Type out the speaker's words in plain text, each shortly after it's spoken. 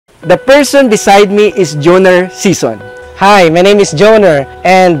The person beside me is Joener Sison. Hi, my name is Joener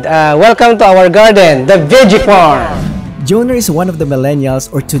and welcome to our garden, the VG Farm. Joener is one of the millennials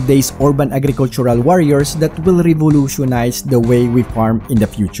or today's urban agricultural warriors that will revolutionize the way we farm in the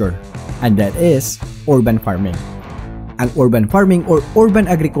future. And that is urban farming. Ang urban farming or urban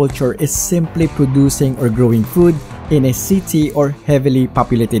agriculture is simply producing or growing food in a city or heavily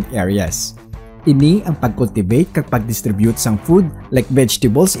populated areas. Ini ang pag-cultivate kag pag-distribute sang food like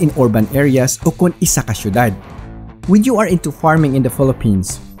vegetables in urban areas o kung isa ka syudad. When you are into farming in the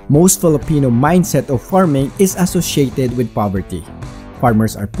Philippines, most Filipino mindset of farming is associated with poverty.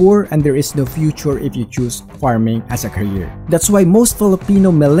 Farmers are poor and there is no future if you choose farming as a career. That's why most Filipino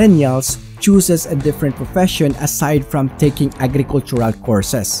millennials chooses a different profession aside from taking agricultural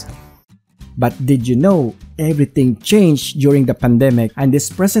courses. But did you know everything changed during the pandemic and this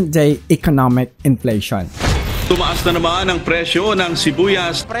present-day economic inflation? Tumaas na naman ang presyo ng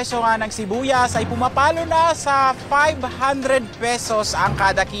sibuyas. Presyo nga ng sibuyas ay pumapalo na sa 500 pesos ang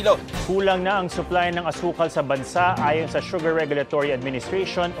kada kilo. Kulang na ang supply ng asukal sa bansa ayon sa Sugar Regulatory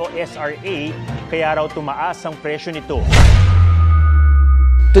Administration o SRA, kaya raw tumaas ang presyo nito.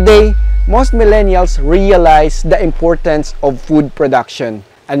 Today, most millennials realize the importance of food production.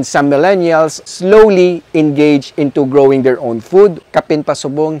 And some millennials slowly engage into growing their own food, kapin pa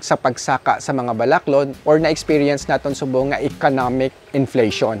subong sa pagsaka sa mga balaklod or na-experience naton subong nga economic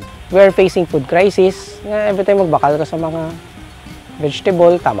inflation. We're facing food crisis. Every time magbakal ka sa mga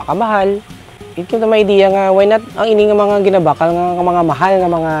vegetable, tama ka mahal. Ito na may idea nga, why not ang ini nga mga ginabakal nga mga mahal nga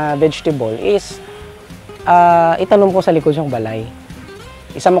mga vegetable is itanong ko sa likod siyang balay.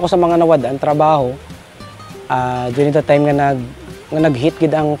 Isama ko sa mga nawadaan trabaho during the time nga nag-hit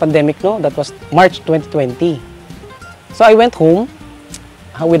gid ang pandemic, no? That was March 2020. So I went home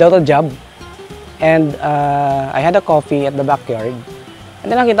without a job and I had a coffee at the backyard. And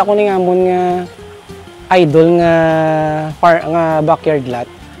then nakita ko ni ngamon nga idol nga backyard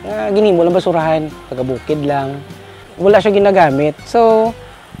lot nga ginhimo lang basurahan, taga-bukid lang. Wala siya ginagamit. So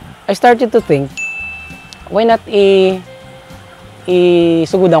I started to think, why not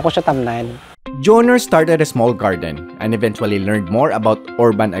isugudan ko siya tamnan. Joener started a small garden and eventually learned more about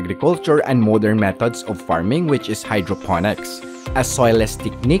urban agriculture and modern methods of farming, which is hydroponics, a soilless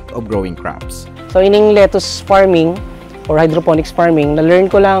technique of growing crops. So ining lettuce farming or hydroponics farming, na-learn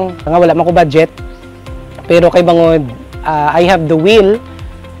ko lang, nga wala man ko budget, pero kay bangod, I have the will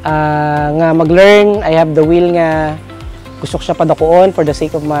nga mag-learn, I have the will nga gusto ko siya padakuon for the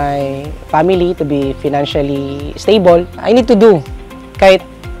sake of my family to be financially stable. I need to do, kahit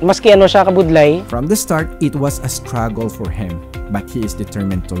maski ano siya kabudlay. From the start, it was a struggle for him, but he is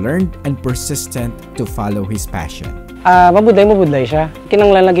determined to learn and persistent to follow his passion. Mabudlay siya.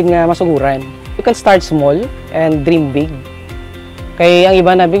 Kinanglan lagi nga masuguran. You can start small and dream big. Kay ang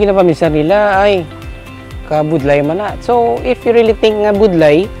iba nabi ginapaminsan nila ay kabudlay man na. So if you really think nga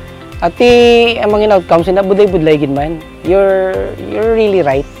budlay, ati ang mga outcomes na budlay gid man, you're really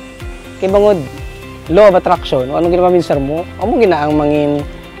right. Kay bangod law of attraction, anong ginapaminsan mo, amo ginaang mangin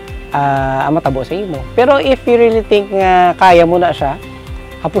matabo sa imo. Pero if you really think nga kaya mo na siya,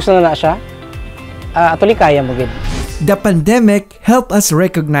 hapos na siya, atuloy kaya mo gid. The pandemic helped us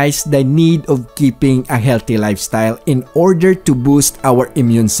recognize the need of keeping a healthy lifestyle in order to boost our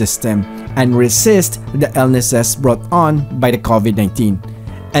immune system and resist the illnesses brought on by the COVID-19.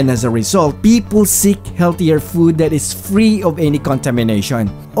 And as a result, people seek healthier food that is free of any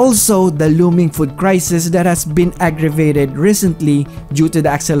contamination. Also, the looming food crisis that has been aggravated recently due to the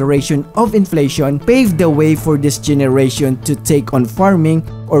acceleration of inflation paved the way for this generation to take on farming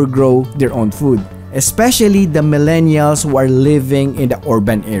or grow their own food, especially the millennials who are living in the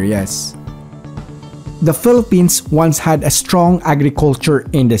urban areas. The Philippines once had a strong agriculture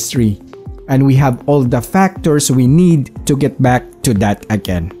industry, and we have all the factors we need to get back to that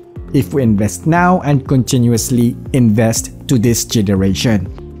again if we invest now and continuously invest to this generation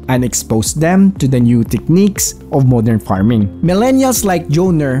and expose them to the new techniques of modern farming. Millennials like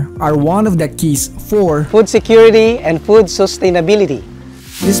Joener are one of the keys for food security and food sustainability.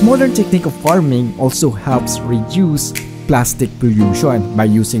 This modern technique of farming also helps reduce plastic pollution by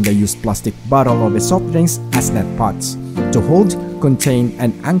using the used plastic bottle of a soft drinks as net pots to hold, contain,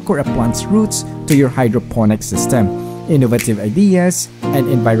 and anchor a plant's roots to your hydroponic system. Innovative ideas and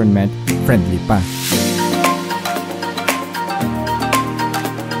environment-friendly pa.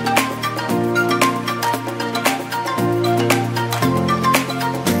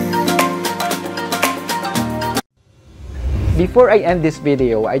 Before I end this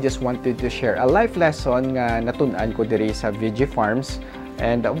video, I just wanted to share a life lesson nga natun-an ko diri sa VG Farms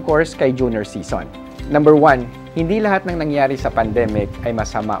and of course kay Joener Sison. Number 1, hindi lahat ng nangyari sa pandemic ay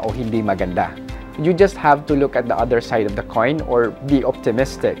masama o hindi maganda. You just have to look at the other side of the coin or be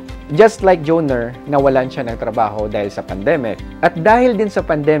optimistic. Just like Joener, nawalan siya ng trabaho dahil sa pandemic. At dahil din sa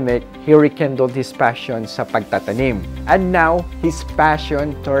pandemic, he rekindled his passion sa pagtatanim. And now, his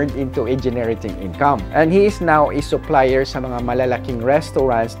passion turned into a generating income. And he is now a supplier sa mga malalaking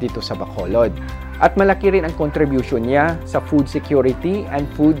restaurants dito sa Bacolod. At malaki rin ang contribution niya sa food security and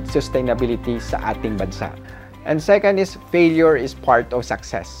food sustainability sa ating bansa. And second is, failure is part of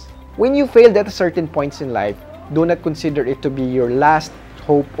success. When you failed at certain points in life, do not consider it to be your last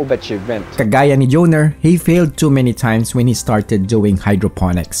hope of achievement. Kagaya ni Joener, he failed too many times when he started doing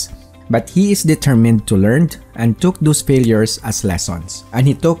hydroponics. But he is determined to learn and took those failures as lessons. And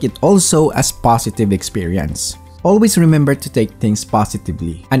he took it also as positive experience. Always remember to take things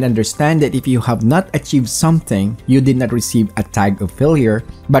positively and understand that if you have not achieved something, you did not receive a tag of failure,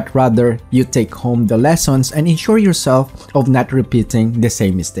 but rather you take home the lessons and ensure yourself of not repeating the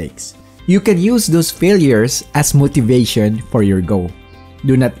same mistakes. You can use those failures as motivation for your goal.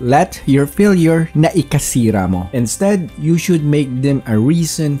 Do not let your failure na ikasira mo. Instead, you should make them a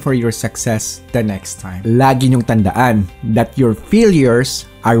reason for your success the next time. Lagi niyong tandaan that your failures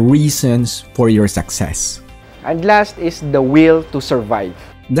are reasons for your success. And last is the will to survive.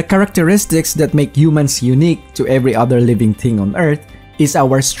 The characteristics that make humans unique to every other living thing on earth is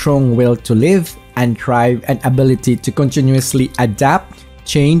our strong will to live and thrive and ability to continuously adapt,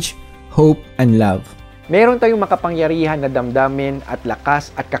 change, hope, and love. Meron tayong makapangyarihan na damdamin at lakas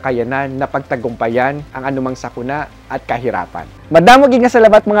at kakayanan na pagtagumpayan ang anumang sakuna at kahirapan. Madamo gid nga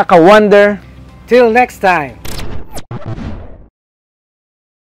salamat mga ka-wonder. Till next time!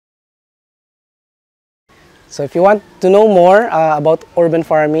 So if you want to know more about urban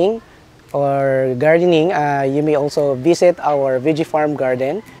farming or gardening, you may also visit our VG Farm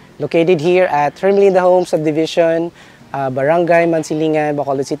Garden located here at Hermelinda Home Subdivision, Barangay Mansilingan,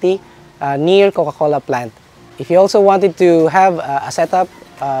 Bacolod City, near Coca-Cola plant. If you also wanted to have a setup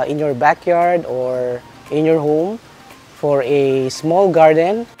in your backyard or in your home for a small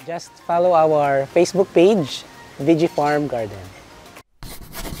garden, just follow our Facebook page, VG Farm Garden.